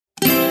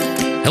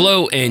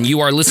Hello, and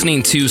you are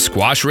listening to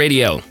Squash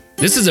Radio.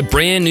 This is a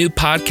brand new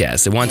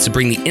podcast that wants to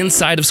bring the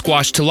inside of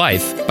squash to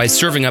life by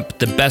serving up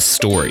the best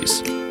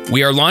stories.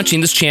 We are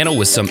launching this channel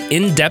with some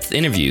in-depth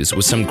interviews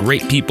with some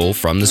great people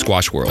from the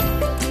squash world.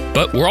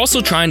 But we're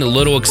also trying a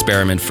little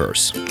experiment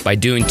first by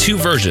doing two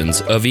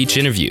versions of each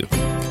interview.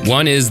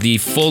 One is the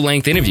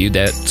full-length interview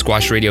that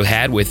Squash Radio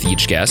had with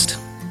each guest,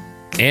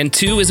 and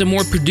two is a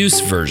more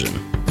produced version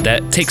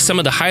that takes some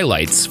of the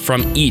highlights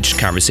from each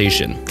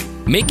conversation.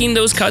 Making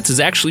those cuts is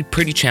actually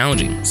pretty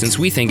challenging since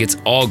we think it's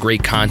all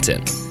great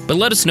content. But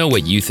let us know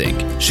what you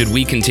think. Should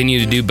we continue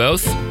to do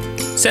both?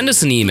 Send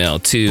us an email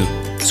to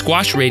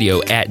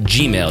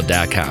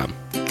squashradio@gmail.com.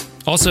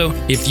 Also,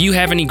 if you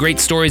have any great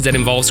stories that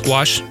involve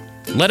squash,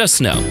 let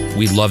us know.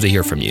 We'd love to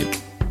hear from you.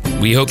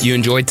 We hope you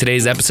enjoyed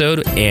today's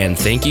episode, and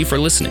thank you for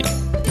listening.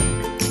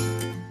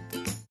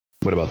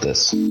 What about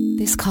this?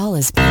 This call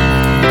is being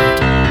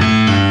recorded.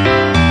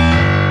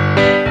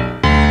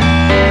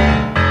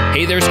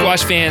 Hey there,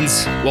 squash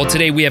fans. Well,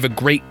 today we have a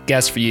great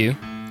guest for you.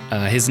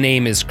 His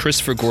name is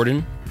Christopher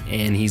Gordon,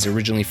 and he's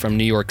originally from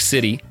New York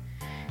City.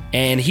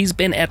 And he's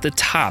been at the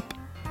top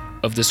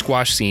of the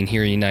squash scene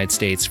here in the United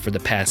States for the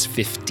past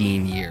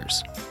 15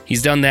 years.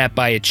 He's done that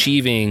by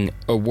achieving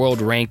a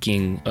world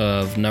ranking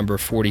of number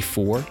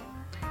 44.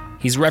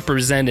 He's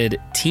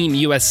represented Team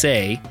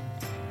USA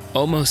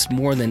almost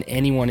more than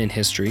anyone in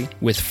history,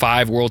 with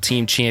 5 World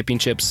Team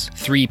Championships,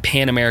 3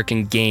 Pan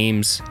American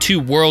Games, 2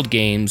 World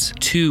Games,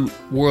 2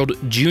 World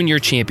Junior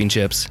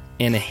Championships,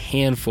 and a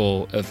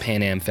handful of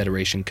Pan Am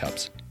Federation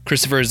Cups.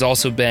 Christopher has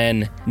also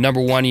been number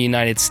 1 in the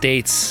United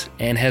States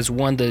and has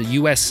won the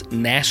U.S.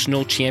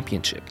 National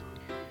Championship.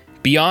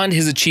 Beyond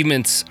his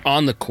achievements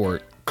on the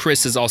court,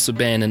 Chris has also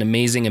been an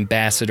amazing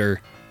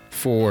ambassador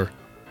for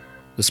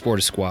the sport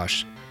of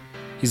squash.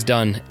 He's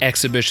done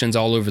exhibitions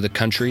all over the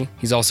country.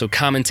 He's also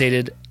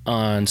commentated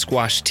on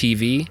Squash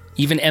TV,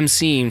 even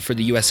emceeing for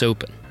the U.S.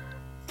 Open.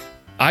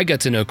 I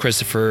got to know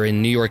Christopher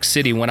in New York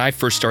City when I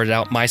first started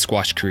out my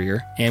squash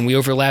career, and we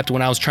overlapped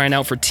when I was trying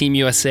out for Team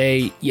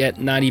USA,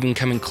 yet not even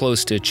coming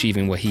close to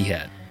achieving what he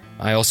had.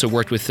 I also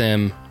worked with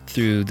him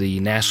through the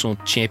national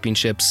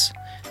championships,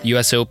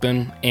 U.S.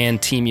 Open,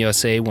 and Team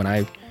USA when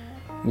I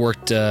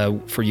worked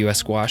for U.S.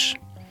 Squash.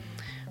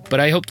 But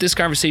I hope this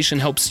conversation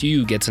helps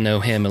you get to know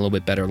him a little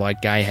bit better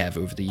like I have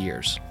over the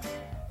years.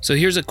 So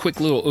here's a quick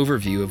little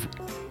overview of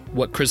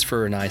what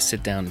Christopher and I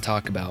sit down and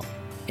talk about.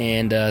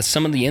 And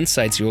some of the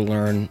insights you'll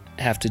learn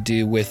have to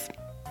do with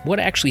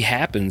what actually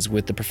happens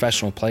with the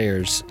professional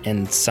players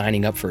and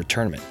signing up for a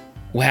tournament.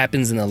 What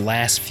happens in the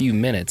last few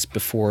minutes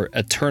before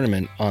a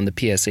tournament on the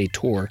PSA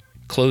Tour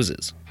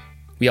closes.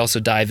 We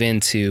also dive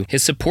into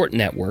his support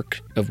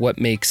network of what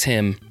makes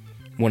him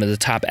one of the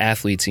top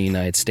athletes in the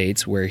United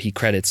States, where he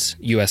credits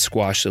U.S.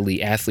 Squash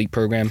Elite Athlete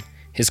Program,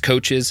 his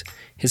coaches,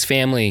 his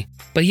family,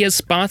 but he has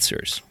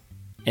sponsors.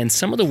 And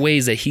some of the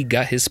ways that he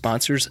got his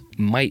sponsors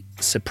might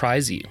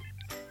surprise you.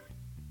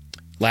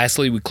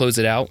 Lastly, we close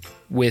it out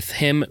with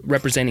him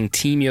representing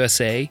Team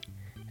USA,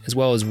 as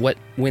well as what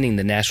winning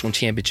the national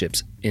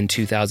championships in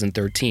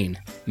 2013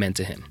 meant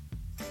to him.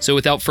 So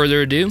without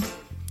further ado,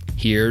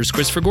 here's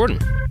Christopher Gordon.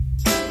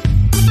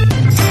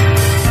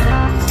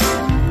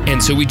 And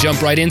so we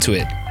jump right into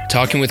it,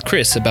 talking with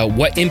Chris about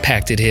what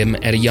impacted him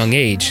at a young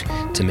age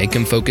to make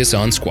him focus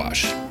on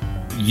squash.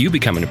 You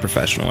becoming a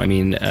professional, I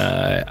mean,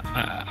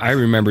 I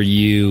remember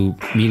meeting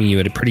you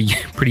at a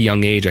pretty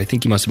young age. I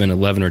think you must have been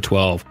 11 or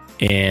 12.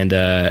 And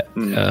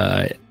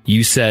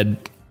you said,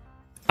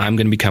 I'm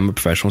going to become a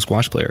professional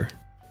squash player.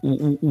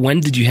 When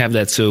did you have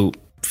that so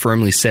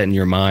firmly set in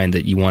your mind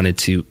that you wanted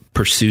to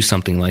pursue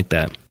something like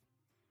that?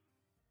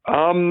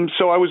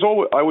 So I was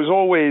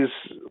always,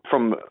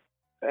 from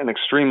an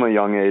extremely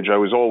young age, I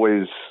was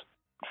always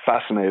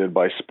fascinated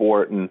by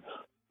sport and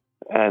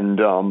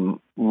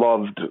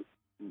loved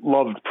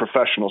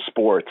professional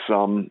sports.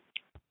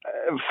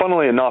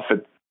 Funnily enough,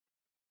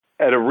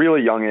 at a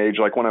really young age,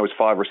 like when I was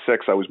 5 or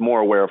 6, I was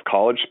more aware of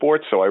college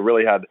sports. So I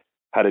really had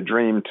a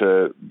dream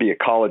to be a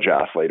college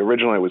athlete.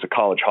 Originally, I was a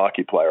college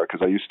hockey player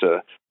because I used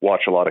to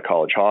watch a lot of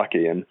college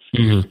hockey. And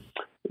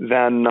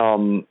then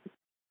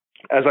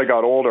as I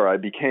got older, I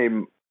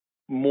became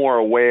more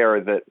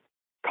aware that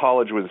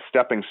college was a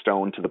stepping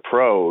stone to the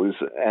pros.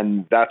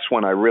 And that's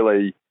when I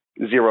really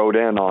zeroed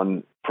in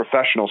on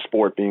professional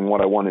sport being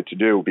what I wanted to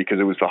do, because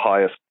it was the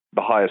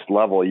highest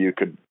level you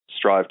could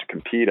strive to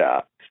compete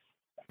at.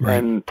 Right.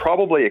 And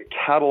probably a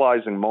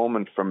catalyzing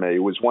moment for me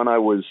was when I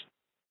was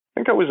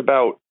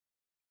about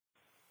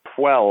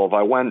 12.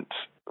 I went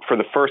for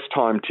the first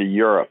time to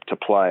Europe to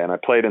play, and I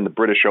played in the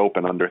British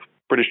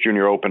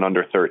Junior Open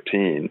under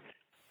 13.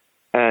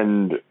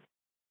 And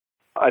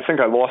I think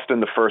I lost in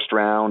the first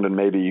round and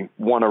maybe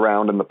won a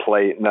round in the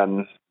plate and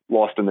then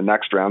lost in the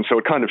next round. So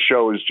it kind of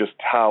shows just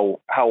how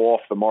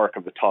off the mark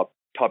of the top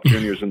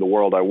juniors in the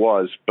world I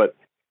was. But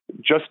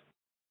just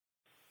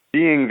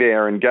being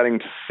there and getting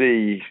to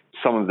see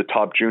some of the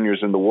top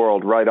juniors in the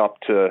world, right up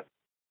to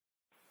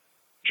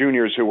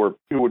juniors who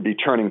would be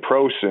turning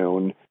pro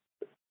soon,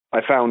 I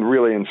found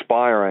really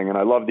inspiring, and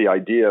I love the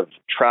idea of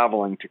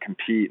traveling to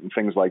compete and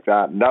things like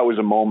that. And that was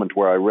a moment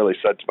where I really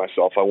said to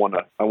myself, I want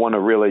to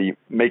really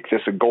make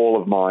this a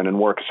goal of mine and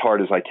work as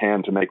hard as I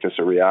can to make this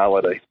a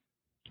reality.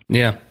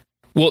 Yeah.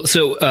 Well,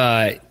 so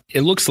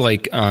it looks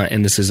like,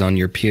 and this is on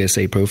your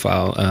PSA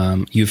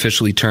profile, you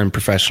officially turned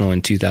professional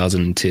in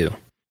 2002.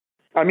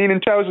 I mean,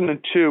 in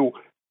 2002,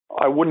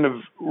 I wouldn't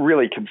have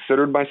really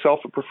considered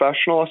myself a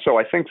professional. So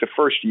I think the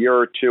first year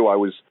or two, I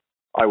was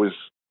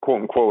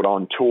quote unquote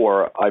on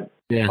tour. I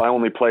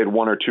only played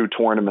one or two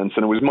tournaments,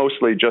 and it was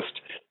mostly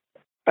just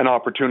an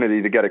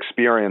opportunity to get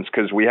experience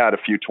because we had a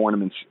few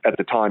tournaments at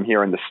the time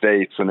here in the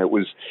States, and it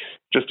was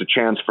just a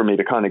chance for me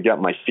to kind of get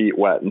my feet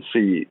wet and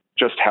see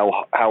just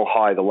how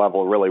high the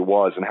level really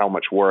was and how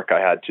much work I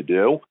had to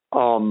do.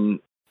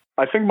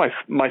 I think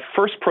my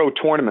first pro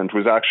tournament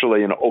was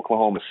actually in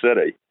Oklahoma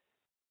City,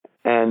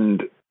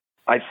 and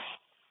I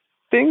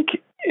think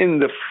in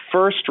the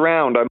first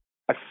round,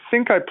 I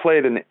think I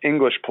played an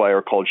English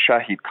player called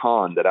Shahid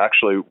Khan that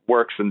actually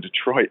works in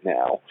Detroit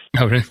now.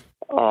 Oh, really?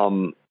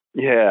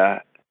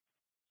 Yeah.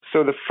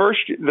 So the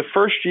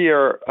first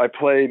year I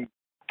played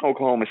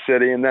Oklahoma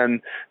City, and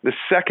then the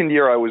second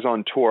year I was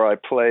on tour, I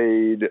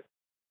played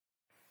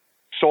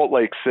Salt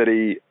Lake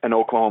City and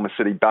Oklahoma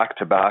City back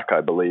to back,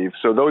 I believe.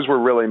 So those were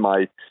really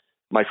my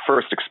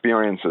first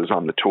experiences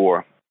on the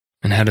tour.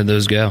 And how did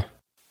those go?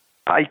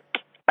 I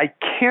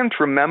can't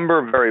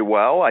remember very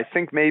well. I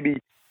think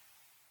maybe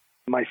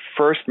my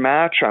first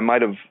match I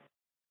might have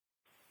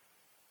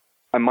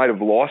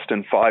lost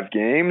in 5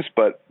 games,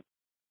 but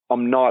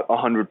I'm not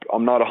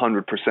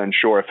 100%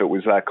 sure if it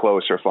was that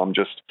close or if I'm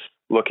just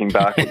looking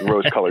back with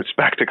rose-colored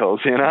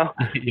spectacles, you know?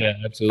 Yeah,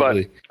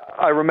 absolutely. But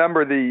I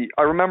remember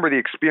the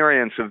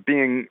experience of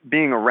being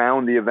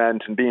around the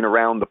event and being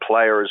around the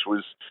players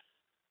was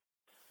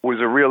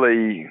a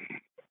really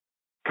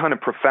kind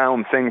of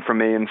profound thing for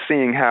me, and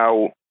seeing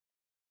how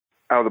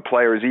the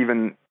players,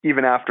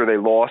 even after they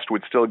lost,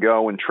 would still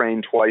go and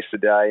train twice a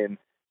day, and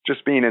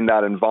just being in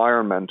that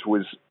environment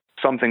was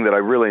something that I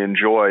really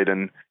enjoyed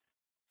and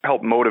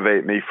helped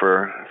motivate me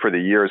for the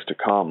years to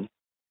come.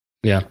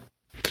 Yeah.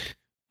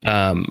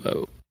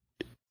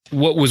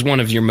 What was one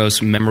of your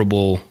most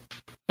memorable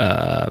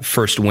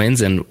first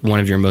wins and one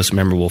of your most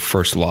memorable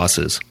first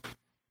losses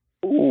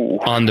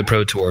on the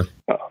Pro Tour?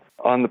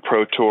 On the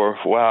Pro Tour,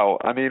 wow.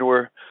 I mean,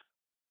 we're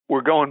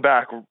going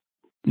back.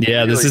 Yeah,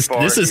 really this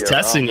is here.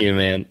 testing you,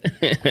 man.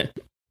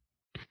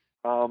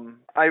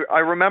 I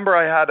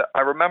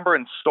remember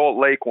in Salt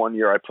Lake one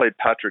year I played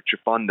Patrick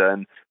Chifunda,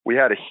 and we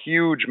had a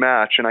huge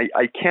match, and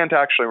I can't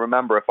actually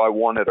remember if I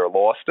won it or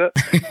lost it.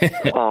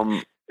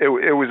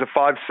 It was a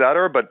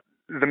 5-setter, but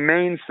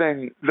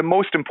the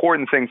most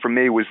important thing for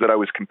me was that I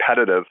was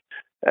competitive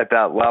at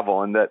that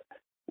level, and that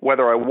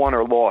whether I won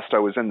or lost, I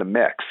was in the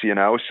mix, you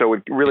know? So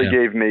it really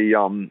gave me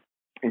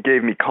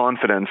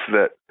confidence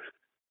that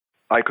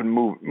I could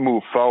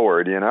move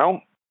forward, you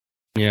know?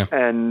 Yeah.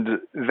 And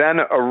then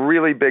a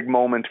really big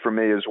moment for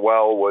me as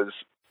well was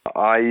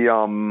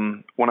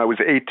when I was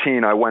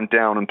 18, I went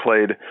down and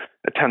played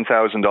a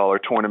 $10,000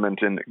 tournament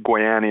in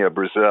Goiânia,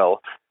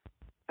 Brazil,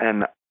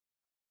 and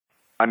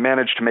I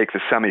managed to make the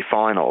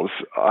semifinals.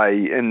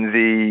 In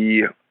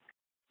the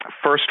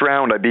first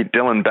round, I beat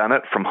Dylan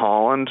Bennett from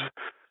Holland,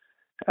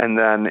 and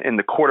then in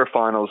the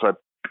quarterfinals, I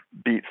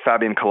beat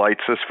Fabian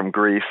Kalaitsis from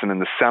Greece, and in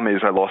the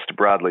semis, I lost to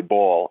Bradley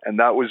Ball, and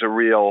that was a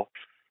real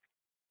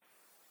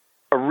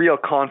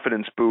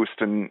confidence boost,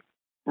 and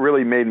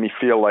really made me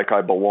feel like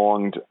I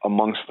belonged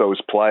amongst those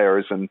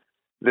players, and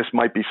this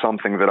might be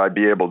something that I'd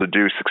be able to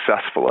do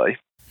successfully.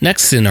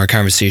 Next in our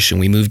conversation,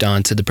 we moved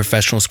on to the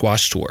Professional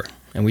Squash Tour,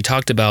 and we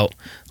talked about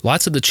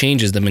lots of the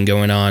changes that have been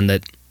going on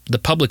that the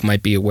public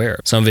might be aware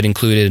of. Some of it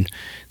included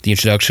the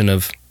introduction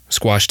of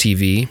Squash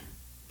TV,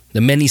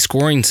 the many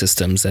scoring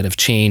systems that have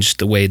changed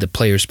the way the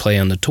players play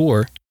on the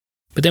tour,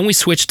 but then we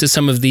switched to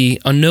some of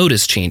the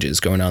unnoticed changes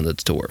going on the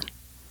tour.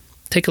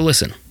 Take a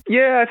listen.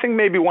 Yeah, I think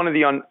maybe one of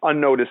the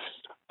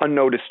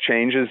unnoticed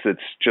changes that's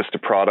just a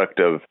product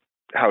of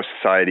how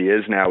society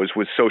is now is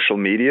with social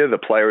media. The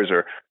players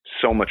are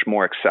so much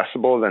more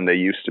accessible than they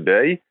used to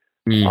be.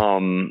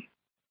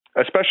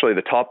 Especially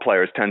the top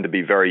players tend to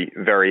be very,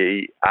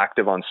 very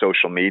active on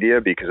social media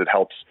because it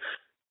helps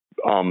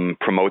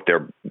promote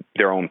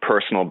their own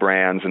personal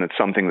brands, and it's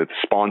something that the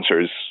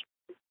sponsors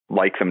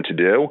like them to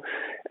do.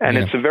 And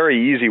it's a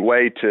very easy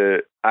way to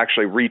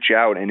actually reach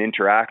out and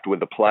interact with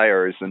the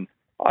players. And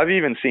I've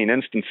even seen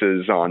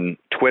instances on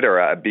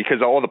Twitter,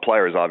 because all the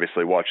players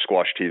obviously watch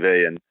Squash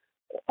TV and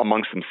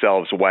amongst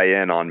themselves weigh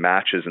in on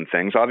matches and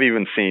things. I've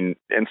even seen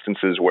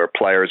instances where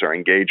players are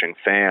engaging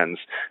fans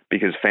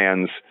because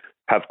fans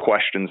have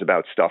questions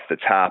about stuff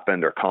that's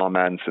happened or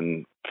comments,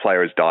 and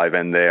players dive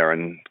in there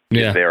and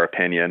give their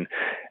opinion.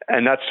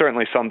 And that's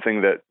certainly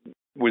something that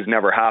was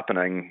never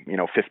happening,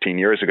 15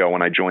 years ago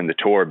when I joined the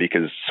tour,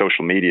 because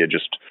social media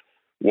just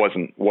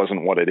wasn't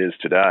what it is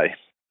today.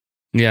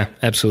 Yeah,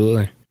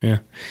 absolutely. Yeah.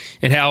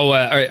 And how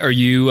are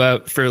you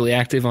fairly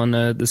active on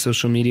the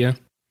social media?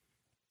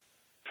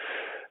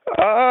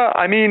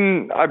 I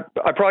mean, I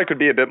probably could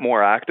be a bit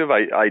more active.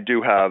 I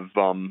do have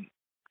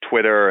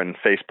Twitter and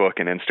Facebook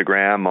and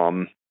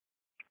Instagram.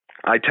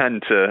 I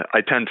tend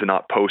to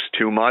not post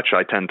too much.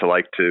 I tend to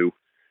like to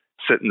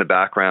sit in the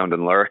background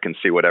and lurk and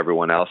see what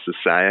everyone else is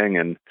saying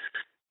and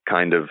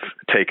kind of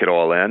take it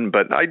all in.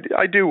 But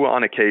I do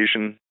on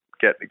occasion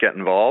get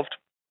involved.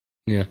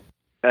 Yeah.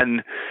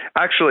 And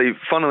actually,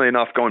 funnily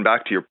enough, going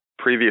back to your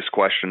previous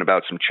question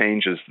about some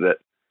changes that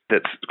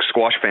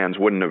squash fans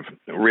wouldn't have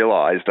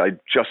realized, I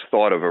just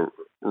thought of a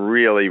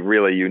really,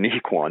 really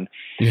unique one.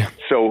 Yeah.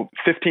 So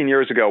 15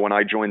 years ago when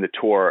I joined the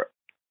tour,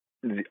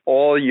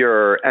 all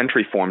your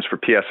entry forms for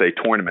PSA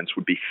tournaments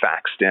would be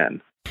faxed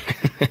in.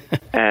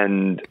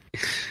 And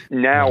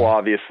now,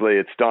 obviously,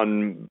 it's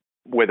done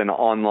with an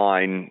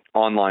online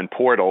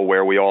portal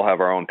where we all have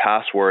our own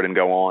password and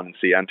go on and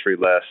see entry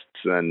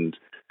lists and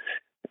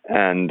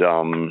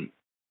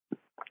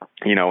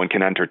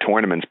can enter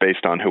tournaments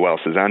based on who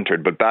else has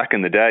entered. But back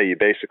in the day, you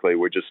basically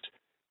were just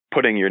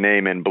putting your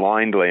name in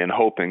blindly and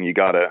hoping you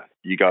got a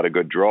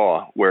good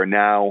draw. Where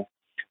now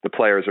the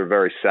players are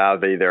very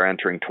savvy; they're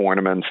entering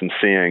tournaments and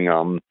seeing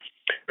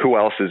who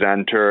else has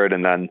entered,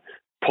 and then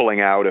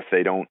pulling out if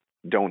they don't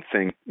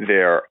think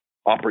their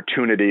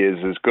opportunity is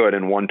as good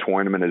in one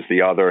tournament as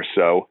the other.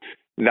 So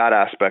that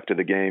aspect of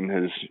the game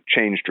has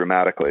changed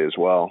dramatically as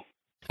well.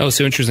 Oh,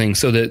 so interesting.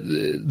 So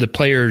the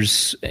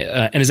players,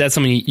 and is that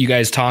something you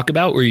guys talk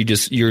about, or you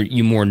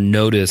more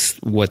notice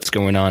what's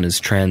going on as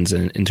trends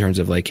in terms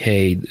of like,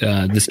 hey,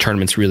 this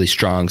tournament's really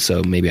strong,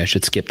 so maybe I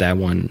should skip that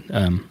one.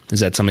 Is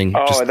that something?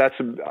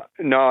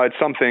 No, it's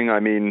something. I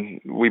mean,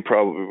 we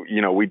probably,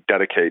 we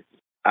dedicate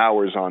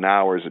hours on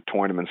hours at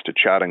tournaments to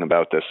chatting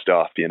about this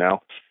stuff.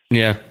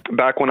 Yeah.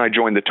 Back when I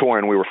joined the tour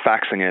and we were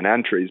faxing in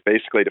entries,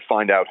 basically to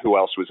find out who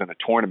else was in a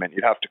tournament,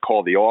 you'd have to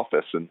call the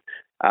office and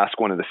ask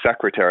one of the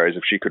secretaries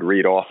if she could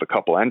read off a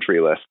couple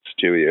entry lists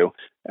to you.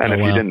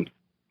 And you didn't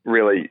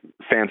really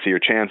fancy your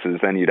chances,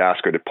 then you'd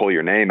ask her to pull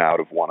your name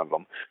out of one of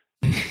them.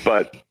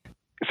 But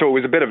so it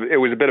was a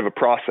bit of a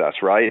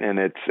process, right? And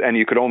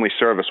you could only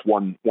service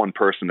one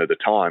person at a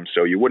time.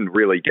 So you wouldn't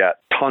really get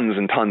tons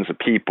and tons of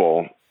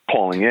people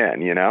calling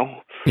in,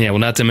 Yeah. Well,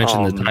 not to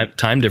mention the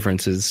time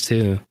differences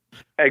too.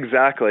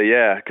 Exactly.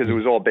 Yeah. Cause it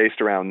was all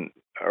based around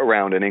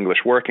an English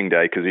working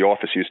day. Cause the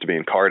office used to be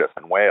in Cardiff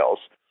in Wales.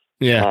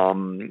 Yeah.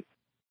 Or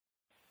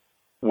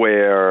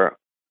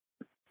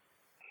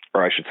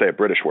I should say a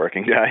British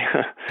working day,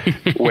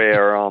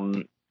 where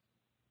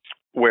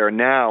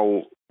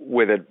now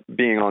with it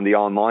being on the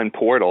online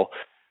portal,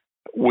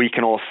 we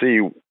can all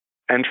see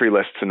entry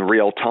lists in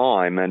real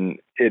time, and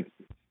it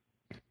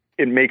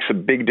makes a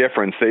big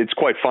difference. It's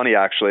quite funny,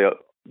 actually.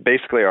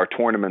 Basically, our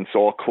tournaments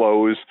all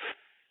close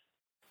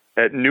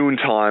at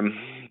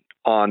noontime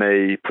on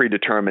a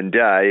predetermined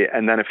day,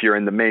 and then if you're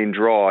in the main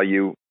draw,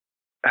 you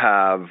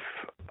have,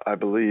 I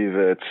believe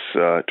it's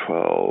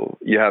 12.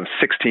 You have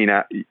 16.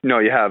 No,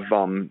 you have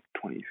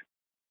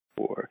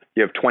 24.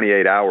 You have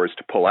 28 hours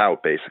to pull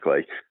out,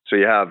 basically. So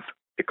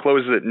it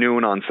closes at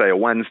noon on, say, a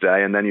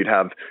Wednesday, and then you'd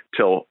have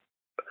till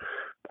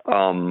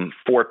 4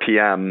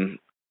 p.m.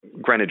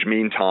 Greenwich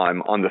Mean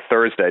Time on the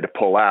Thursday to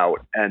pull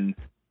out. And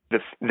the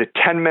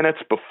 10 minutes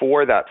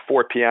before that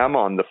 4 p.m.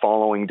 on the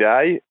following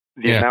day,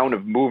 the amount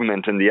of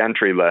movement in the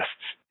entry lists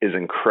is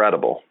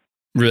incredible.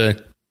 Really?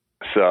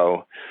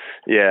 So,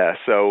 yeah.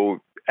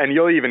 And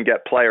you'll even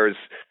get players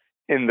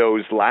in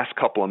those last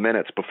couple of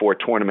minutes before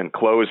tournament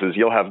closes.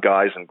 You'll have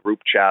guys in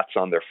group chats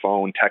on their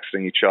phone,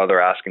 texting each other,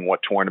 asking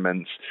what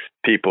tournaments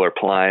people are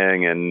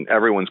playing, and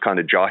everyone's kind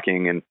of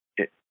jockeying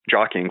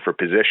for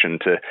position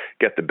to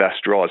get the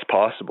best draws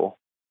possible.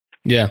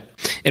 Yeah.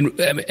 And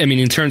I mean,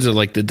 in terms of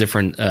like the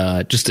different,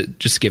 just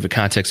to give a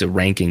context of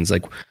rankings,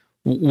 like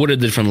what are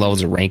the different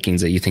levels of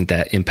rankings that you think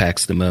that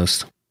impacts the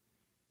most?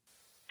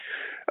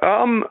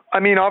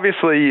 I mean,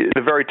 obviously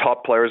the very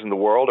top players in the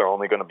world are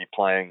only going to be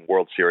playing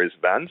World Series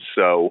events.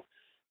 So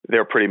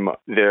they're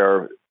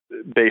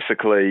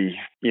basically,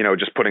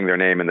 just putting their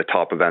name in the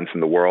top events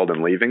in the world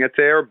and leaving it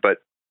there. But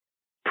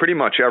pretty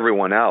much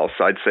everyone else,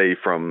 I'd say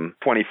from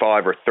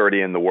 25 or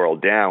 30 in the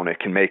world down, it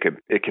can make a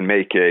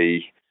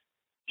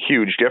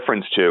huge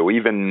difference to.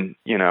 Even,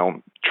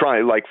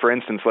 for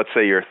instance, let's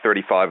say you're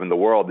 35 in the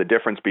world, the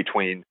difference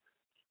between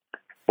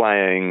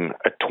playing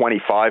a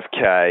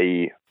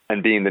 25K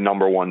and being the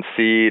number one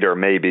seed, or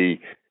maybe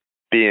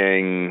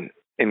being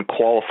in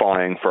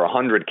qualifying for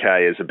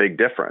 100K is a big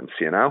difference,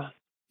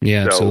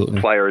 Yeah, so absolutely.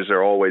 Players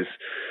are always,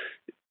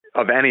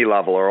 of any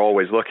level, are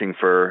always looking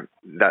for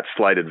that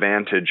slight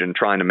advantage and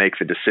trying to make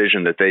the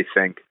decision that they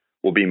think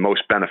will be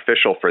most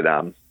beneficial for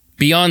them.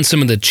 Beyond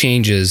some of the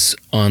changes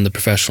on the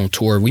professional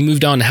tour, we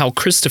moved on to how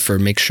Christopher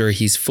makes sure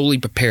he's fully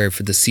prepared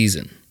for the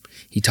season.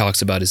 He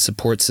talks about his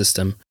support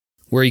system,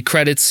 where he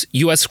credits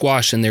U.S.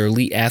 Squash and their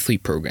elite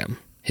athlete program.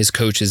 His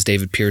coaches,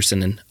 David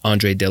Pearson and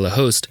Andre De La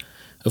Hoste,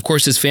 of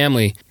course his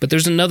family, but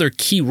there's another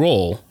key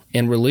role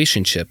and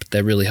relationship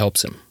that really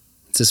helps him.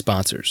 It's his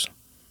sponsors.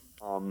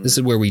 This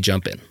is where we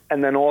jump in.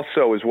 And then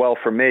also as well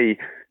for me,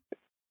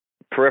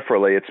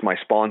 peripherally, it's my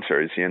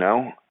sponsors,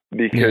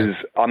 because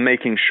I'm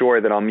making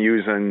sure that I'm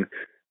using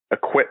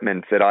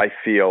equipment that I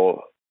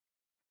feel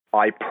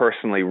I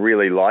personally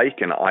really like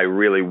and I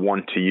really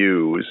want to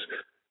use.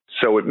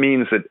 So it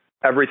means that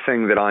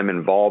everything that I'm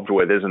involved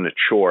with isn't a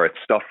chore. It's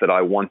stuff that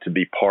I want to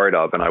be part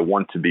of and I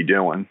want to be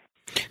doing.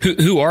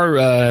 Who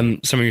are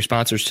some of your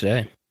sponsors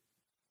today?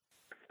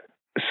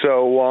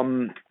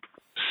 So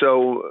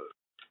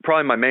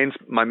probably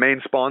my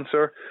main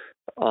sponsor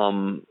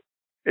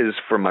is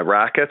for my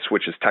rackets,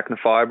 which is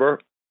Tecnifibre.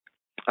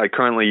 I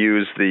currently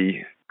use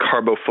the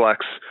Carboflex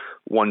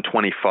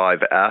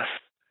 125S,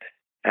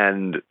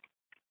 and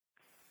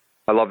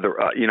I love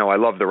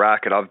the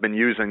racket. I've been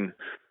using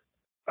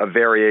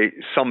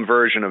some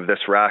version of this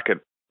racket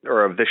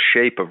or of this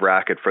shape of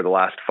racket for the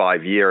last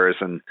 5 years,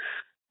 and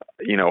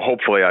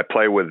hopefully I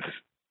play with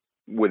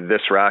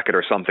this racket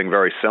or something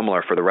very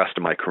similar for the rest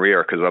of my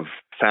career, because I've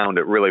found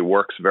it really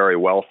works very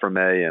well for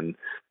me, and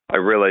I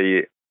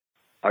really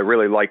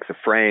like the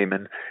frame.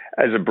 And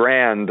as a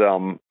brand,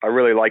 I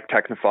really like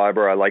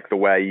Tecnifibre. I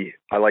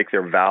like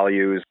their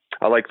values.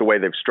 I like the way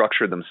they've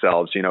structured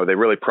themselves. They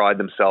really pride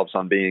themselves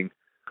on being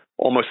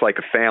almost like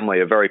a family,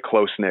 a very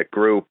close-knit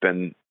group.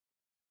 And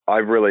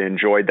I've really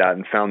enjoyed that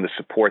and found the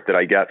support that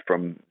I get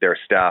from their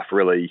staff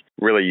really,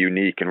 really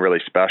unique and really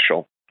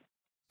special.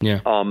 Yeah.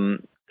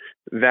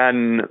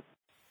 Then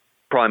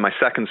probably my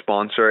second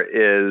sponsor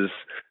is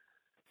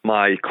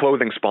my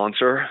clothing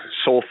sponsor,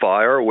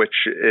 Soulfire,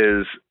 which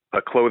is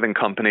a clothing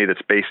company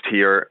that's based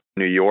here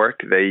in New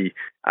York. They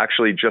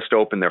actually just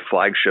opened their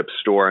flagship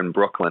store in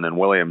Brooklyn and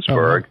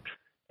Williamsburg. Oh,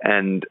 wow.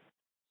 And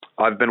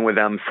I've been with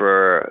them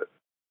for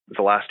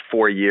the last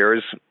 4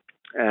 years.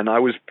 And I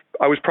was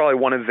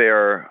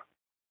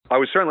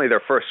certainly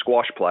their first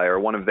squash player,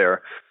 one of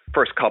their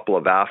first couple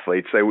of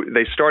athletes.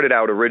 They started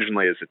out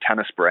originally as a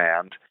tennis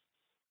brand.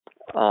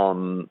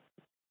 And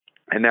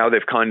now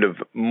they've kind of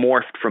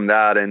morphed from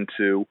that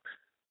into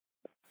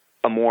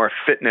a more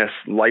fitness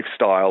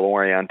lifestyle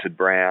oriented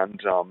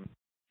brand.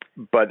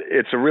 But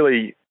it's a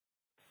really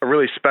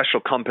special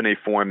company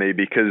for me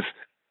because,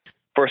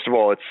 first of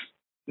all, it's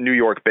New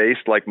York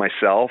based like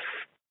myself,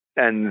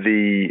 and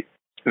the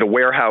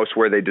warehouse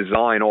where they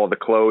design all the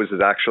clothes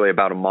is actually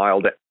about a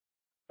mile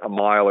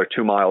or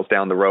 2 miles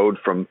down the road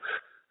from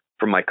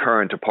my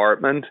current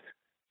apartment.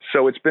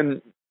 So it's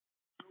been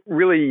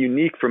really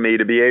unique for me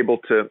to be able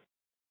to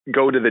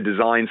go to the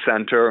design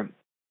center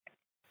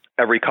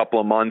every couple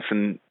of months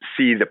and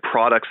see the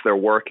products they're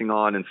working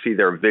on and see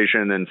their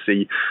vision and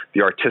see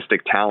the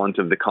artistic talent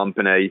of the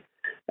company.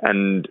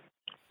 And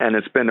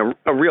it's been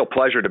a real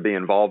pleasure to be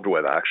involved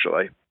with,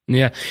 actually.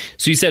 Yeah.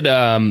 So you said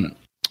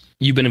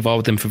you've been involved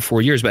with them for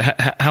 4 years, but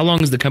how long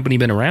has the company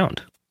been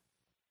around?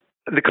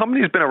 The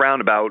company's been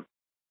around about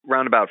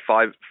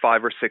 5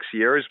 or 6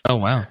 years. Oh,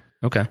 wow.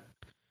 Okay.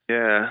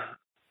 Yeah.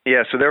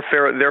 Yeah, so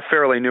they're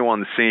fairly new on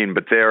the scene,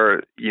 but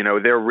they're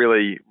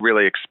really,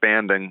 really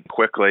expanding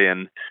quickly,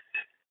 and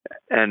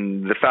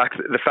the fact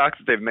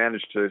that they've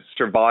managed to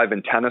survive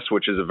in tennis,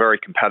 which is a very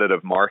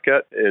competitive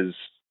market, is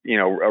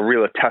a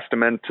real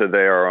testament to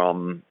their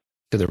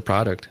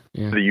product,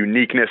 the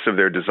uniqueness of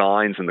their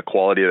designs and the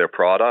quality of their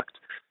product.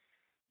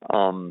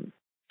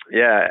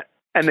 Yeah,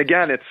 and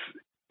again,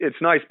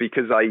 it's nice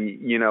because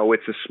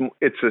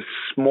it's a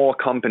small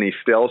company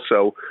still,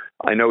 so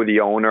I know the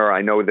owner,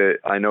 I know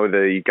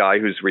the guy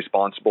who's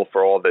responsible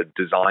for all the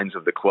designs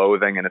of the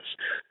clothing, and it's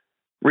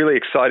really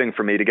exciting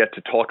for me to get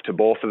to talk to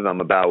both of them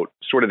about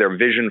sort of their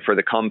vision for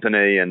the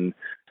company and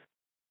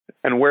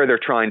where they're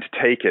trying to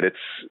take it. It's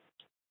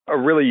a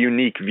really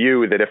unique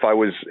view that if I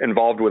was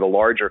involved with a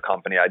larger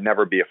company, I'd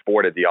never be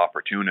afforded the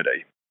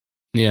opportunity.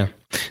 Yeah.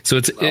 So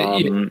it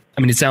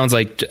sounds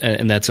like,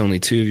 and that's only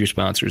two of your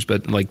sponsors,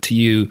 but like to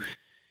you,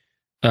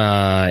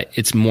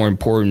 it's more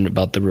important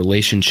about the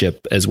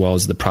relationship as well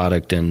as the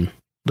product and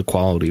the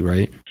quality,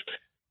 right?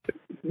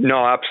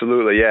 No,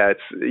 absolutely. Yeah.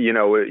 It's,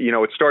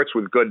 it starts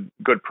with good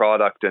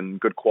product and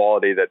good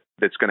quality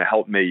that's going to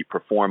help me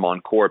perform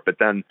on court. But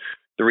then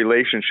the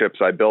relationships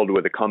I build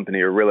with a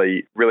company are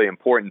really, really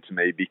important to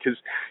me, because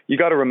you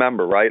got to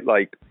remember, right?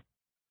 Like,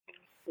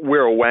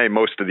 we're away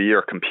most of the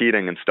year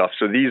competing and stuff.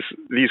 So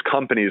these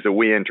companies that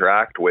we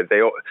interact with,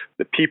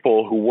 the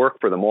people who work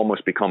for them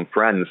almost become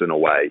friends in a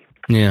way.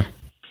 Yeah.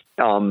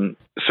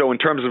 So in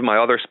terms of my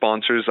other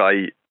sponsors,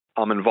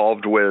 I'm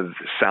involved with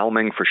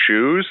Salming for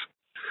shoes,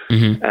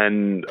 mm-hmm.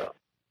 and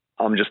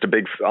I'm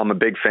a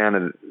big fan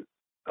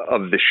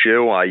of the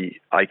shoe.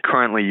 I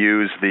currently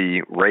use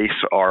the Race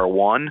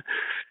R1,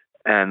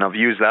 and I've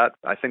used that,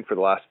 I think, for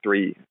the last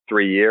three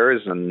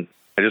years, and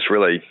I just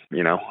really,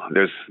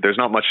 there's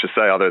not much to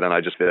say other than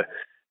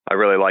I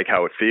really like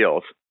how it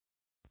feels.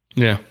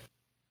 Yeah.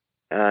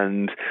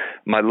 And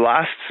my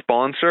last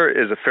sponsor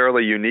is a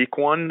fairly unique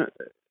one.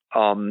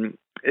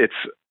 It's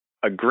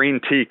a green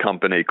tea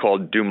company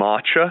called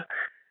Dumatcha.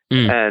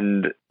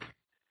 And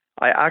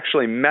I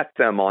actually met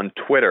them on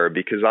Twitter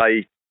because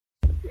I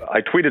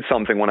tweeted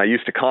something when I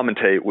used to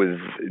commentate with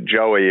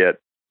Joey at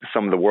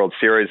some of the World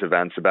Series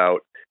events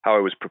about how I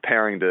was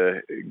preparing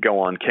to go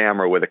on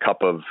camera with a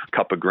cup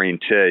of green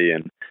tea.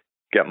 And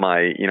get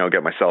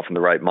myself in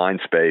the right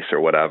mind space or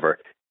whatever.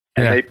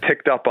 And they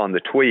picked up on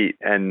the tweet,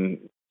 and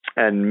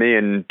me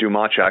and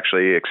Dumac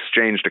actually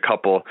exchanged a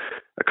couple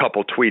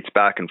tweets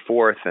back and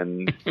forth,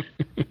 and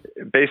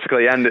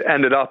basically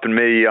ended up in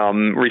me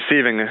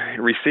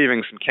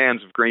receiving some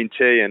cans of green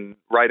tea and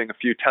writing a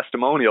few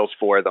testimonials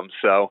for them.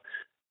 So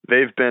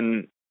they've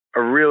been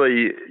a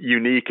really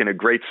unique and a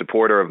great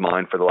supporter of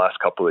mine for the last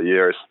couple of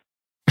years.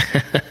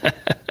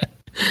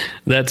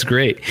 That's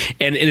great.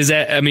 And is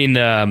that, I mean,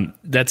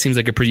 that seems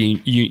like a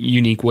pretty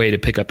unique way to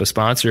pick up a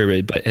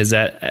sponsor, but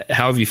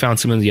how have you found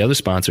some of the other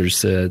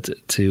sponsors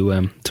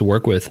to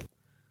work with?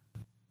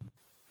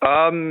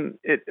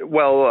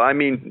 Well, I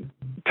mean,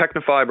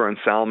 Technofiber and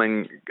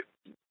Salming,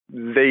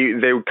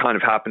 they kind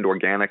of happened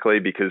organically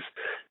because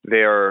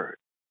they're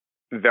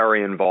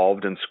very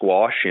involved in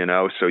squash,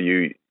 so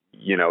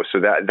so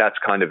that's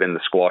kind of in the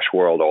squash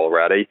world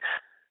already.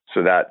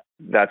 So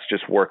that's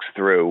just works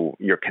through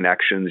your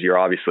connections. You're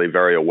obviously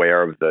very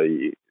aware of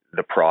the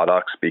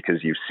products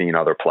because you've seen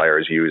other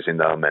players using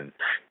them and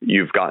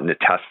you've gotten to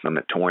test them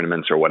at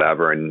tournaments or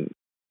whatever. And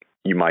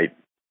you might,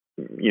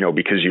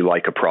 because you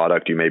like a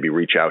product, you maybe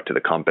reach out to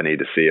the company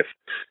to see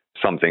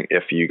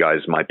if you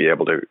guys might be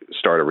able to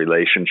start a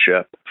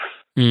relationship.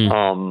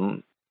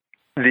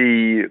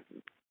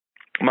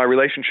 My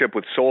relationship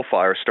with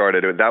Soulfire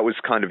that was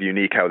kind of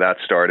unique how that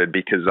started,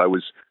 because I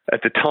was,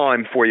 at the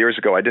time, 4 years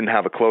ago, I didn't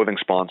have a clothing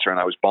sponsor and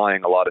I was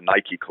buying a lot of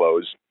Nike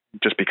clothes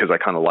just because I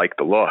kind of liked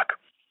the look.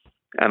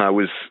 And I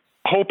was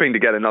hoping to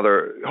get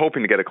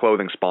a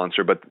clothing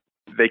sponsor, but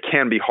they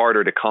can be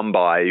harder to come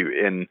by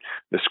in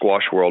the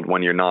squash world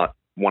when you're not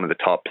one of the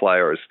top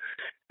players.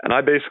 And I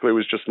basically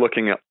was just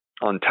looking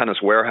on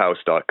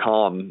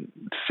tenniswarehouse.com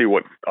to see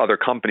what other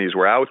companies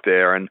were out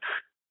there. And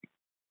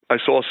I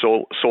saw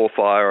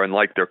Soulfire and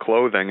liked their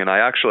clothing, and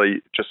I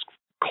actually just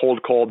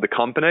cold called the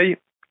company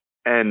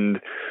and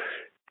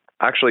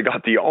actually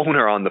got the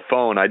owner on the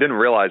phone. I didn't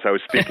realize I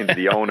was speaking to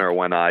the owner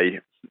when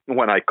I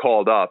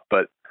called up,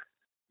 but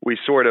we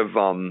sort of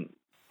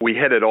we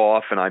hit it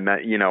off, and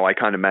I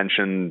kind of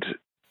mentioned,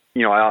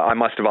 I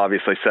must have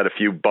obviously said a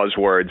few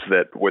buzzwords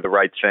that were the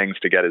right things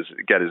to get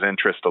his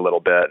interest a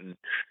little bit, and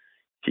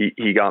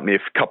he got me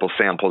a couple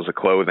samples of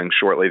clothing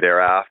shortly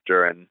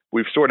thereafter, and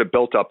we've sort of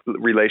built up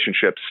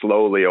relationships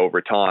slowly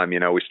over time.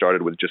 We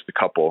started with just a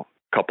couple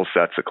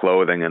sets of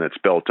clothing, and it's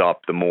built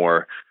up the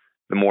more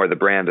the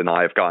brand and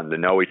I have gotten to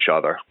know each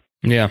other.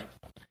 Yeah.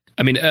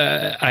 I mean,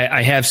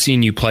 I have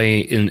seen you play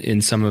in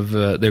some of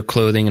their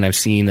clothing, and I've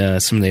seen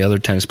some of the other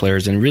tennis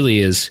players, and it really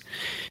is,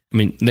 I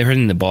mean, they're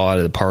hitting the ball out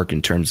of the park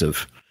in terms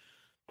of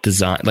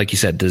design, like you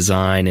said,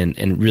 design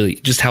and really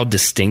just how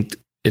distinct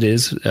it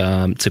is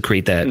to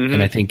create that. Mm-hmm.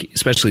 And I think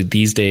especially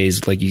these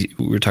days, like we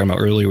were talking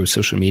about earlier with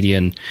social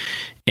media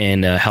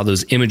and how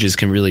those images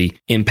can really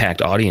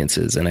impact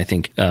audiences. And I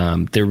think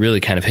they're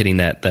really kind of hitting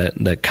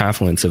that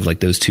confluence of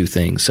like those two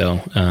things. So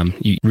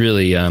you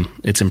really,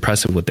 it's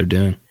impressive what they're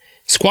doing.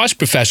 Squash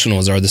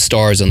professionals are the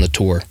stars on the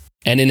tour.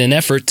 And in an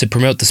effort to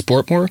promote the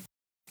sport more,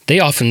 they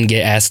often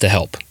get asked to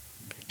help.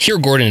 Here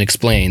Gordon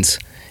explains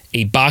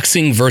a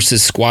boxing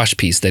versus squash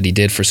piece that he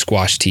did for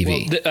Squash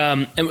TV.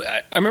 Well,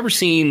 I remember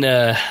seeing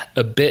a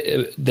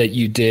bit that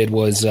you did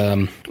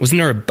wasn't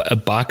there a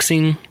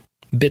boxing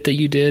bit that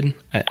you did?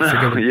 I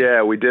forget.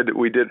 Yeah, we did.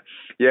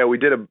 Yeah, we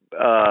did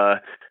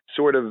a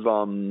sort of,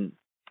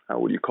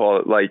 what do you call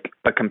it? Like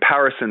a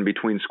comparison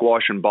between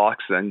squash and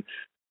boxing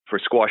for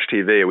Squash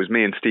TV. It was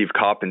me and Steve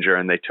Coppinger,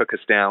 and they took us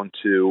down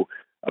to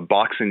a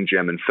boxing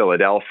gym in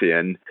Philadelphia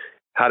and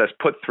had us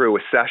put through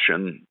a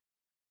session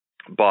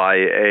by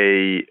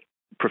a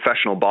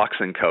professional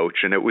boxing coach.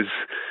 And it was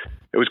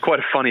quite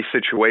a funny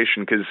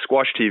situation because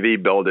Squash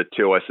TV billed it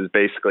to us as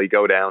basically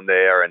go down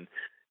there and,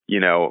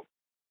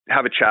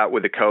 have a chat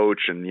with the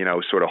coach and,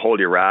 sort of hold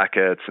your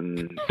rackets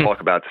and talk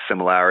about the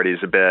similarities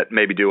a bit,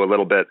 maybe do a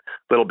little bit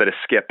of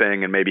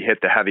skipping and maybe hit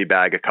the heavy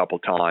bag a couple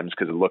times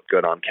because it looked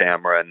good on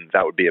camera, and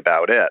that would be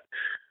about it.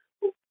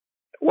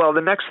 Well,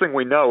 the next thing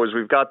we know is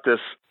we've got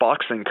this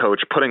boxing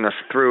coach putting us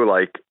through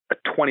like a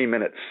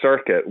 20-minute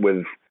circuit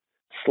with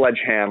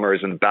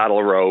sledgehammers and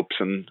battle ropes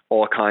and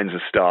all kinds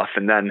of stuff,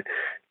 and then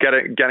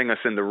getting us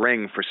in the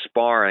ring for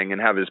sparring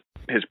and have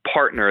his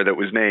partner that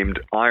was named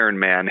Iron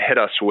Man hit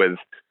us with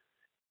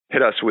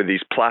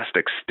these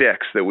plastic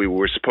sticks that we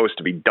were supposed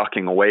to be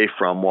ducking away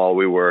from while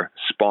we were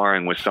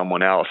sparring with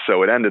someone else.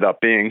 So it ended up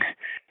being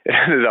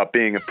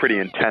a pretty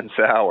intense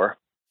hour.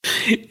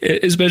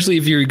 Especially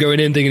if you're going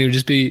in thinking it would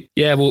just be,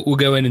 we'll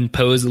go in and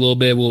pose a little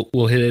bit,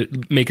 we'll hit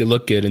it, make it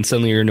look good, and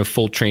suddenly you're in a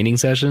full training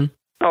session.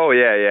 Oh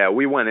yeah.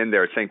 We went in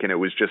there thinking it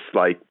was just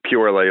like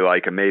purely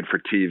like a made for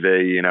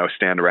TV,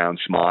 stand around,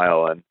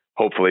 smile, and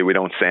hopefully we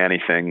don't say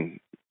anything,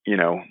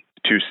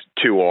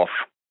 too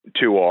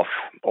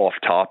off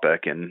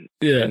topic. And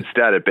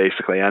instead it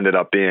basically ended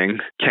up being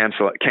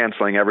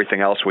canceling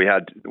everything else we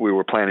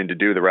were planning to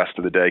do the rest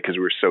of the day because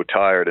we were so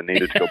tired and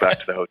needed to go back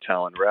to the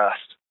hotel and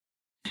rest.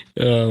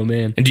 Oh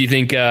man. And do you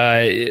think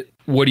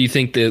what do you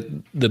think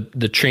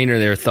the trainer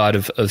there thought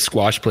of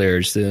squash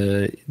players?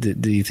 Do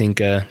you think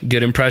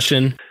good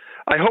impression?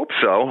 I hope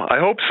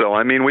so.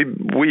 I mean,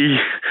 we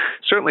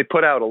certainly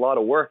put out a lot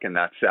of work in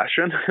that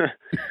session.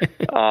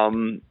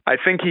 I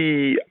think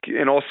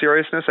in all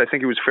seriousness, I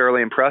think he was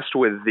fairly impressed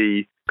with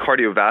the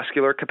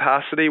cardiovascular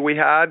capacity we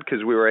had,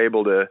 because we were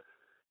able to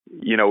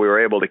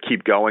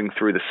keep going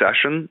through the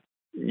session,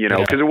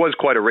 because it was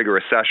quite a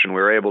rigorous session.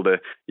 We were able to,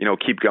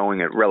 keep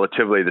going at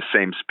relatively the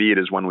same speed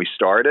as when we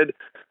started.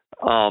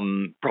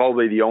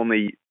 Probably the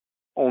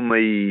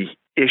only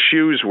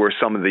issues were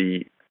some of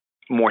the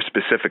more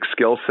specific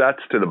skill sets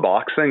to the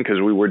boxing,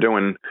 because we were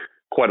doing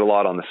quite a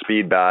lot on the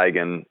speed bag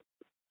and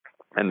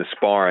the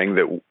sparring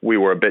that we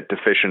were a bit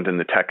deficient in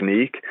the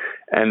technique.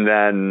 And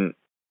then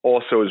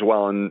also as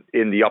well in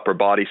the upper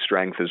body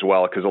strength as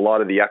well, because a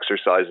lot of the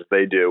exercises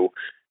they do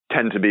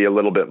tend to be a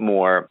little bit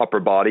more upper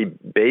body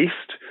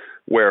based,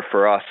 where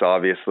for us,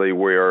 obviously,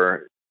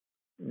 we're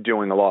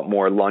doing a lot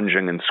more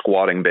lunging and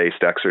squatting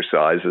based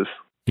exercises.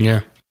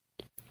 Yeah.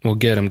 Well,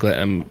 good.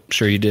 I'm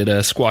sure you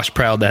did squash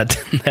proud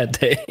that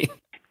day.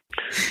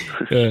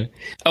 And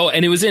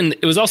it was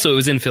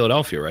in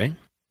Philadelphia, right?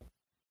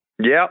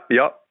 Yep.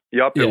 Yeah.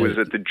 It was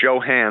at the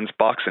Joe Hands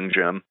boxing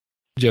gym.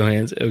 Joe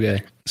Hands.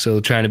 Okay. So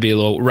trying to be a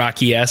little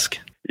Rocky-esque.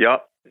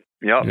 Yep.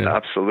 Yeah.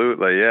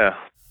 Absolutely. Yeah.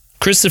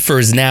 Christopher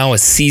is now a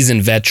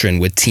seasoned veteran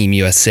with Team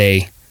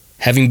USA,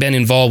 having been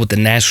involved with the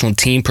national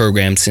team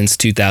program since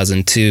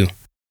 2002.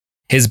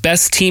 His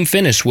best team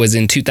finish was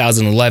in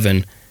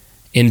 2011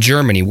 in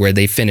Germany, where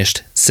they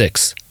finished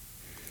 6th.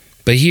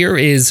 But here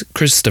is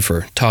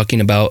Christopher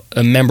talking about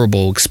a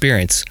memorable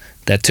experience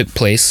that took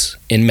place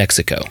in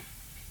Mexico.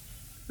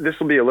 This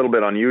will be a little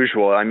bit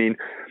unusual. I mean,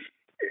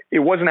 it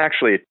wasn't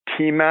actually a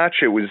team match.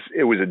 It was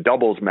a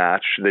doubles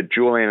match that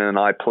Julian and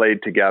I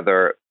played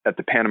together at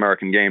the Pan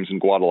American Games in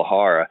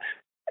Guadalajara.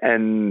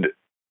 And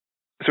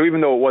so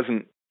even though it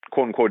wasn't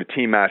quote unquote a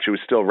team match, it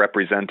was still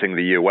representing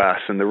the US.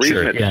 And the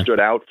reason it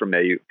stood out for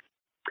me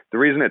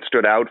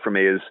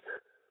is,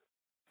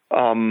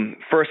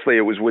 firstly,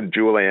 it was with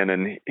Julian,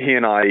 and he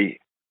and I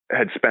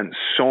had spent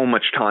so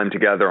much time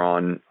together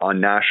on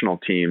national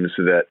teams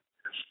that,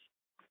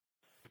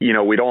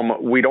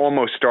 we'd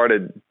almost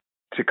started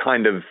to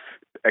kind of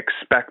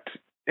expect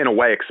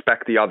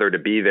the other to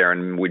be there,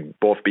 and we'd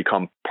both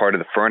become part of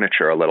the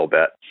furniture a little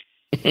bit.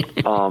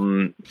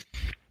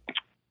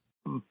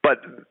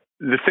 But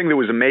the thing that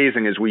was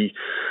amazing is we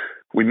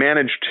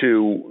managed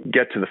to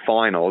get to the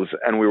finals,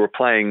 and we were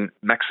playing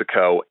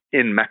Mexico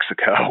in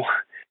Mexico.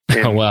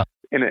 Oh, wow.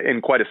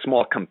 In quite a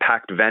small,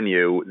 compact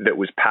venue that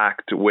was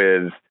packed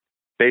with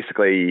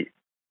basically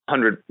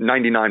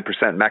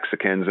 99%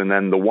 Mexicans, and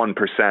then the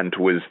 1%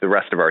 was the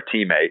rest of our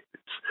teammates.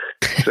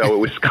 So it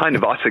was kind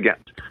of us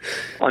against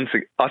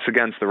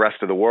the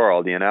rest of the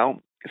world,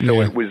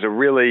 So it was a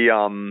really,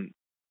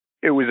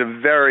 it was a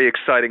very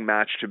exciting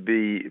match to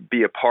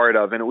be a part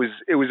of, and it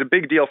was a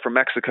big deal for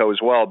Mexico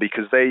as well,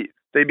 because they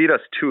beat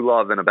us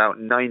 2-0 in about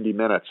 90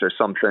 minutes or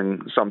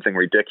something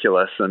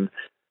ridiculous, and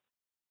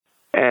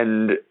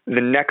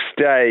the next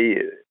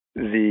day,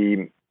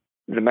 the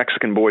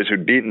Mexican boys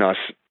who'd beaten us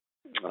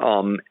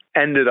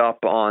ended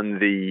up on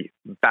the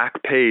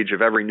back page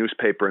of every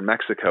newspaper in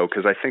Mexico,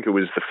 because I think it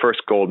was the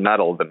first gold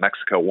medal that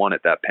Mexico won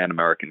at that Pan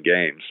American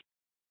Games.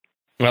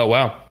 Oh,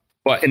 wow.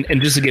 Well,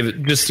 and just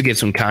to give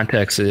some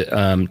context,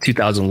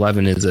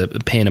 2011 is a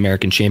Pan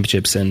American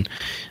Championships, and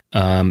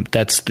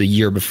that's the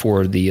year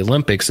before the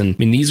Olympics. And I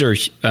mean, these are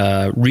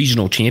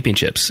regional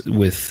championships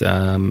with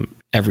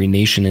every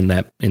nation in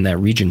that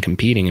region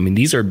competing. I mean,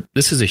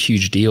 this is a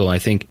huge deal. I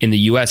think in the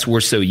U.S. we're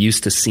so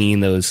used to seeing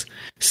those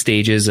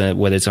stages,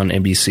 whether it's on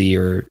NBC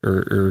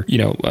or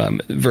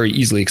very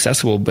easily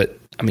accessible. But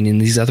I mean, in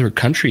these other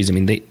countries, I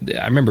mean,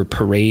 I remember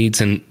parades,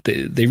 and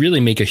they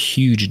really make a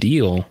huge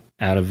deal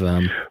out of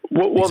the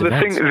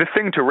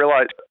thing to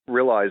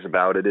realize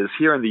about it is,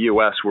 here in the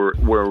U.S.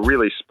 we're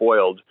really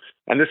spoiled,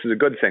 and this is a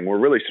good thing. We're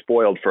really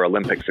spoiled for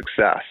Olympic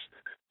success.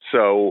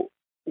 So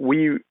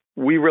we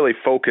really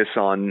focus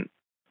on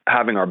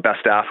having our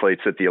best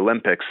athletes at the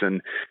Olympics,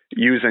 and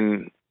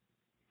using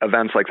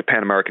events like the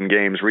Pan American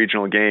Games,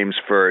 regional games,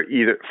 for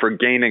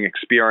gaining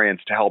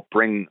experience to help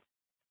bring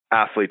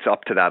athletes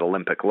up to that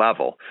Olympic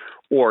level,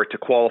 or to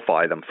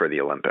qualify them for the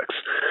Olympics.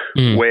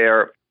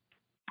 Where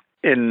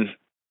in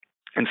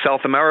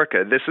South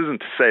America, this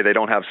isn't to say they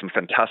don't have some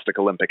fantastic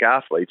Olympic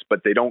athletes,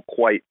 but they don't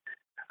quite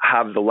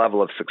have the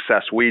level of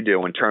success we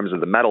do in terms of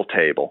the medal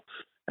table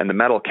and the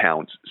medal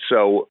counts.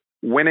 So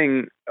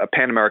winning a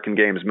Pan American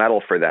Games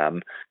medal for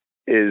them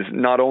is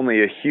not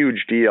only a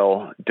huge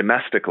deal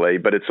domestically,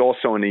 but it's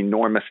also an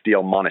enormous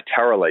deal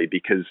monetarily,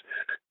 because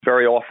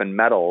very often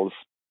medals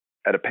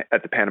at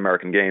the Pan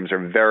American Games are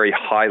very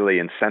highly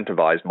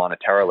incentivized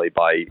monetarily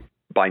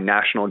by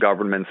national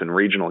governments and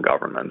regional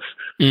governments.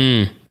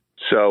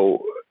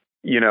 So,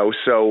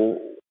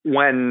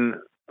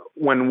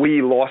 when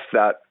we lost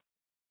that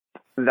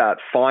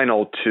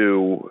final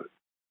to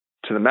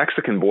the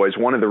Mexican boys,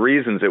 one of the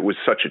reasons it was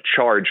such a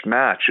charged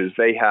match is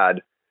they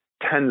had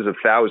tens of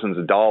thousands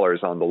of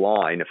dollars on the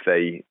line if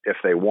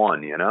they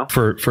won,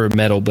 for a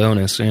medal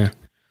bonus. Yeah.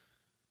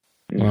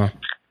 Wow.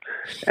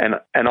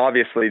 and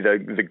obviously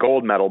the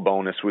gold medal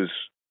bonus was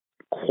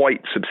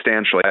quite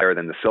substantially higher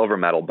than the silver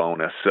medal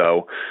bonus.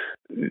 So,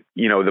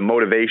 the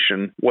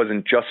motivation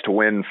wasn't just to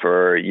win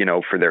for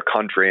their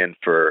country and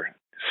for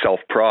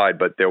self-pride,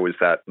 but there was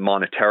that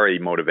monetary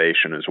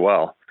motivation as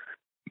well.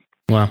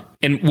 Wow.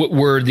 And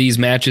were these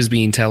matches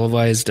being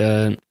televised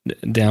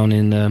down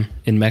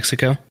in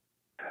Mexico?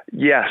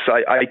 Yes,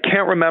 I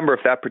can't remember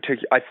if that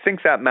particular. I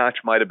think that match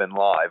might have been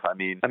live. I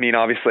mean,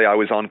 obviously I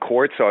was on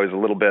court, so I was a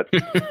little bit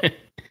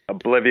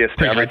oblivious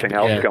to everything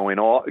else going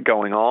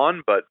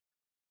on.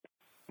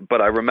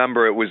 But I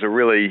remember it was a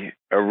really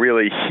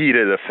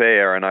heated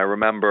affair, and I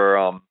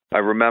remember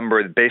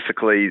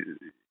basically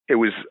it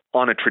was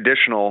on a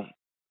traditional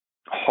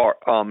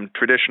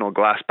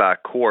glassback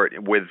court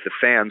with the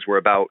fans were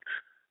about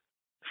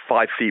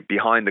 5 feet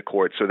behind the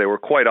court, so they were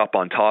quite up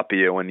on top of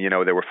you, and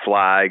there were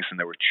flags and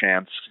there were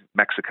chants,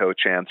 Mexico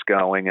chants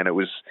going, and it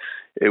was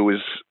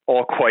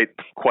all quite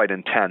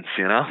intense,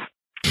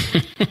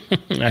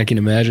 I can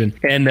imagine.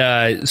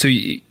 And so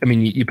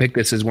you picked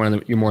this as one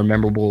of your more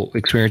memorable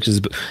experiences,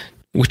 but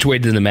which way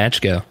did the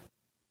match go?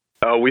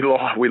 Oh, we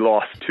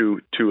lost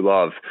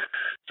 2-love,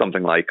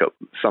 something like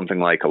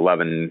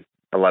 11-9,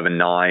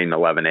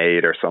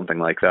 11-8 or something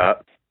like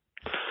that.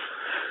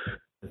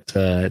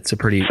 It's a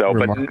pretty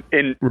but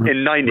in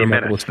 90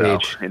 minutes though,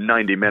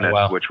 Oh,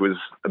 wow. which was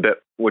a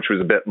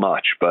bit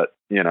much, but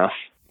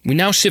We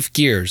now shift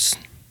gears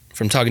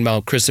from talking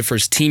about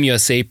Christopher's Team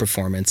USA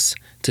performance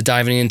to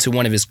diving into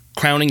one of his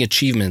crowning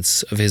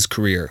achievements of his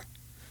career,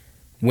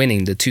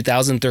 winning the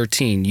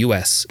 2013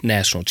 U.S.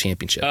 National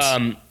Championships.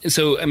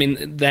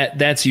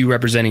 That's you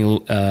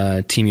representing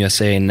Team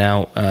USA, and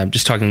now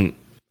just talking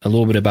a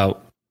little bit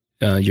about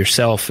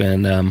yourself,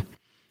 and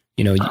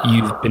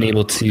you've been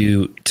able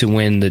to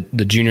win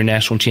the Junior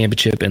National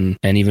Championship and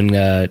even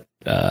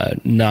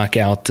knock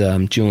out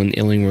Julian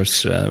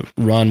Illingworth's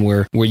run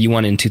where you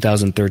won in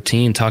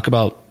 2013. Talk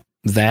about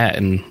that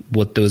and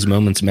what those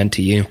moments meant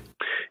to you.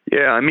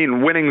 Yeah,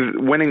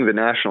 winning the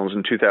Nationals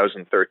in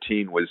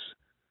 2013 was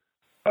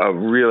a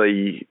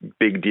really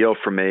big deal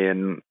for me,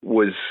 and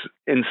was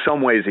in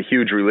some ways a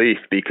huge relief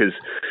because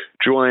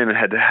Julian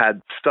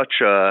had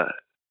such a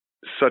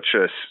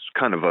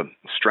kind of a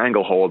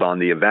stranglehold on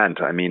the event.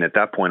 At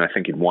that point, I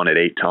think he'd won it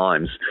 8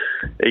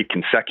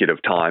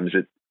 consecutive times.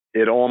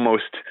 It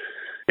almost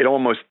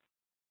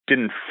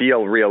didn't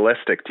feel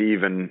realistic to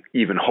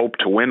even hope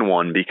to win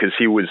one because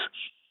he was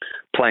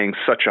playing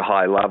such a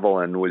high level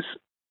and was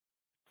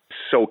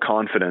so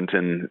confident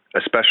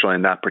especially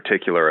in that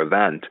particular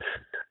event.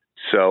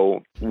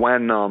 So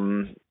when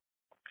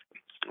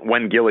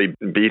Gilly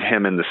beat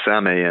him in the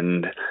semi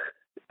and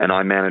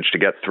I managed to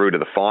get through to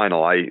the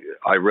final, I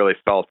really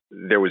felt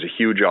there was a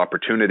huge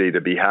opportunity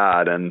to be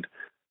had, and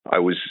I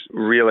was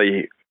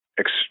really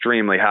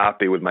extremely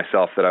happy with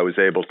myself that I was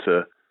able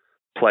to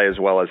play as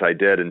well as I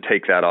did and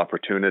take that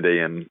opportunity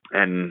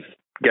and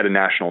get a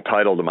national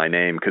title to my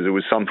name, because it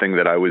was something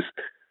that I was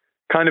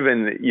kind of I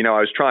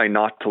was trying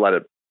not to let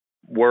it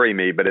worry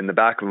me, but in the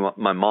back of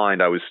my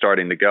mind, I was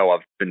starting to go,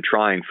 I've been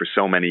trying for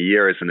so many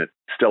years and it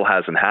still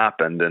hasn't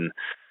happened. And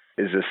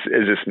is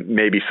this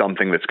maybe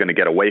something that's going to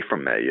get away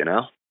from me,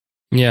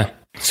 Yeah.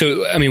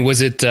 So,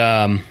 was it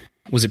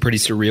pretty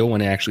surreal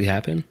when it actually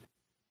happened?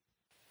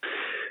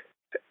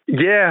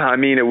 Yeah.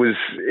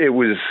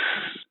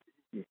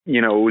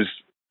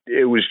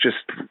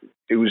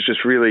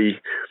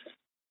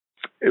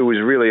 It was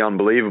really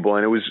unbelievable.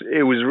 And it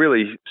was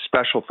really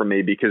special for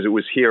me because it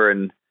was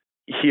here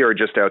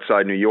just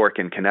outside New York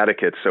in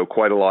Connecticut. So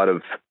quite a lot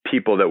of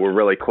people that were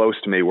really close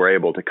to me were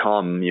able to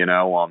come,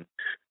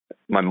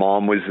 my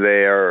mom was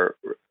there.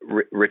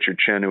 Richard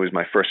Chin, who was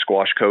my first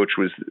squash coach,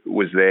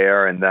 was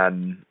there. And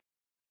then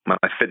my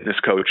fitness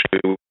coach,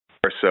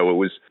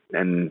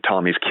 and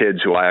Tommy's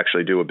kids, who I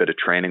actually do a bit of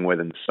training with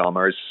in the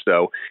summers.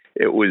 So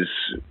it was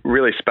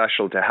really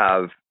special to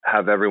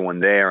have everyone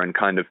there and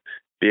kind of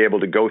be able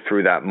to go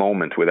through that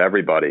moment with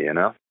everybody,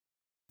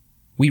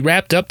 We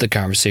wrapped up the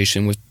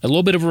conversation with a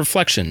little bit of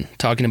reflection,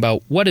 talking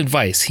about what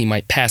advice he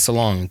might pass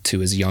along to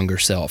his younger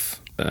self.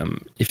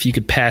 If you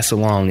could pass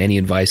along any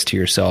advice to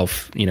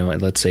yourself,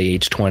 at let's say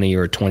age 20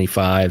 or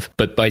 25,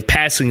 but by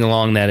passing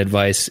along that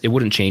advice, it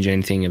wouldn't change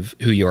anything of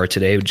who you are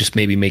today. It would just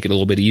maybe make it a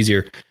little bit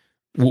easier.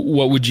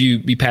 What would you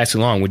be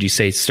passing along? Would you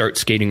say start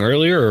skating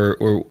earlier,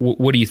 or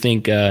what do you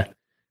think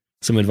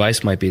some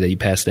advice might be that you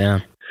pass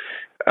down?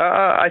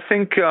 I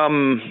think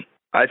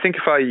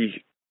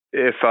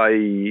if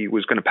I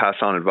was going to pass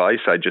on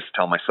advice, I'd just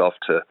tell myself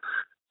to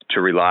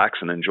relax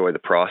and enjoy the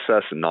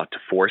process and not to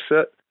force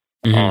it.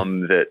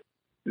 Mm-hmm.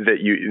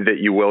 That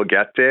you will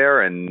get there,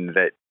 and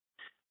that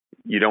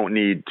you don't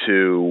need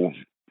to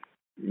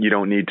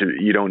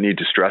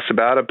stress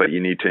about it, but you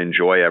need to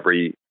enjoy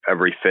every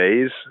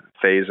phase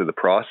of the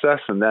process.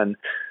 And then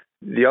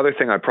the other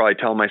thing I'd probably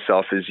tell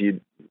myself is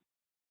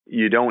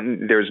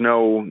there's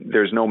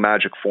no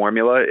magic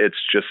formula. It's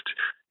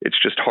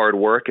just hard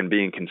work and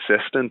being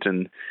consistent,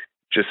 and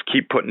just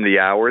keep putting the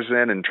hours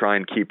in and try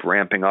and keep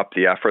ramping up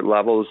the effort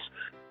levels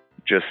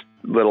just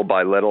little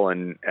by little,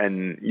 and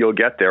you'll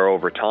get there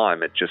over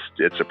time.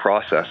 It's a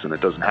process, and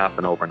it doesn't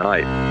happen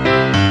overnight.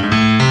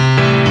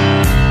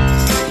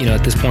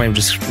 At this point, I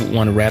just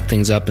want to wrap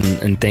things up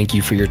and thank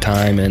you for your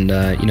time. And,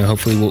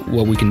 hopefully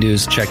what we can do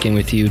is check in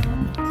with you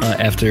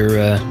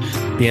after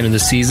the end of the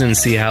season and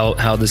see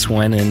how this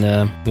went.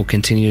 And we'll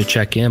continue to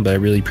check in. But I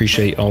really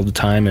appreciate all the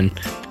time. And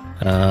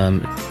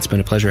it's been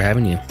a pleasure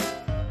having you.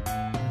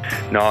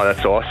 No,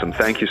 that's awesome.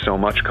 Thank you so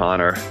much,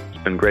 Connor.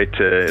 It's been great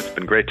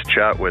to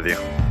chat with you.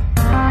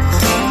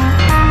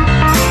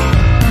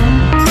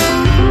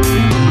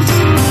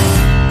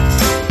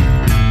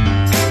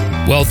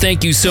 Well,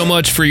 thank you so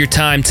much for your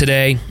time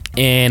today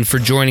and for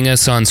joining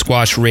us on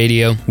Squash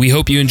Radio. We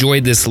hope you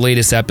enjoyed this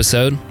latest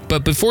episode.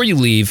 But before you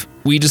leave,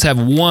 we just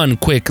have one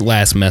quick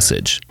last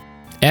message.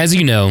 As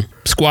you know,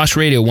 Squash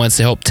Radio wants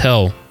to help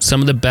tell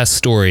some of the best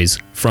stories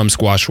from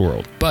Squash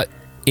World. But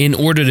in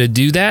order to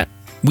do that,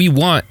 we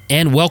want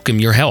and welcome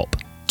your help.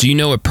 Do you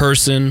know a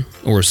person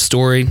or a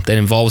story that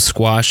involves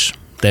squash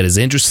that is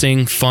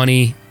interesting,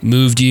 funny,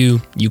 moved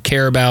you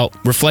care about,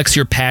 reflects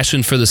your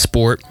passion for the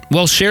sport?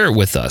 Well, share it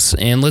with us,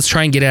 and let's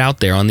try and get it out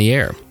there on the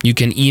air. You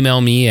can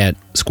email me at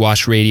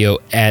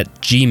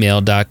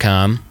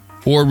squashradio@gmail.com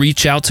or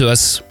reach out to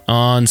us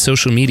on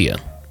social media.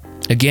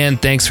 Again,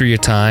 thanks for your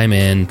time,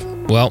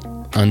 and,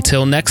 well,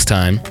 until next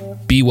time,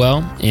 be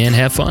well and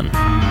have fun.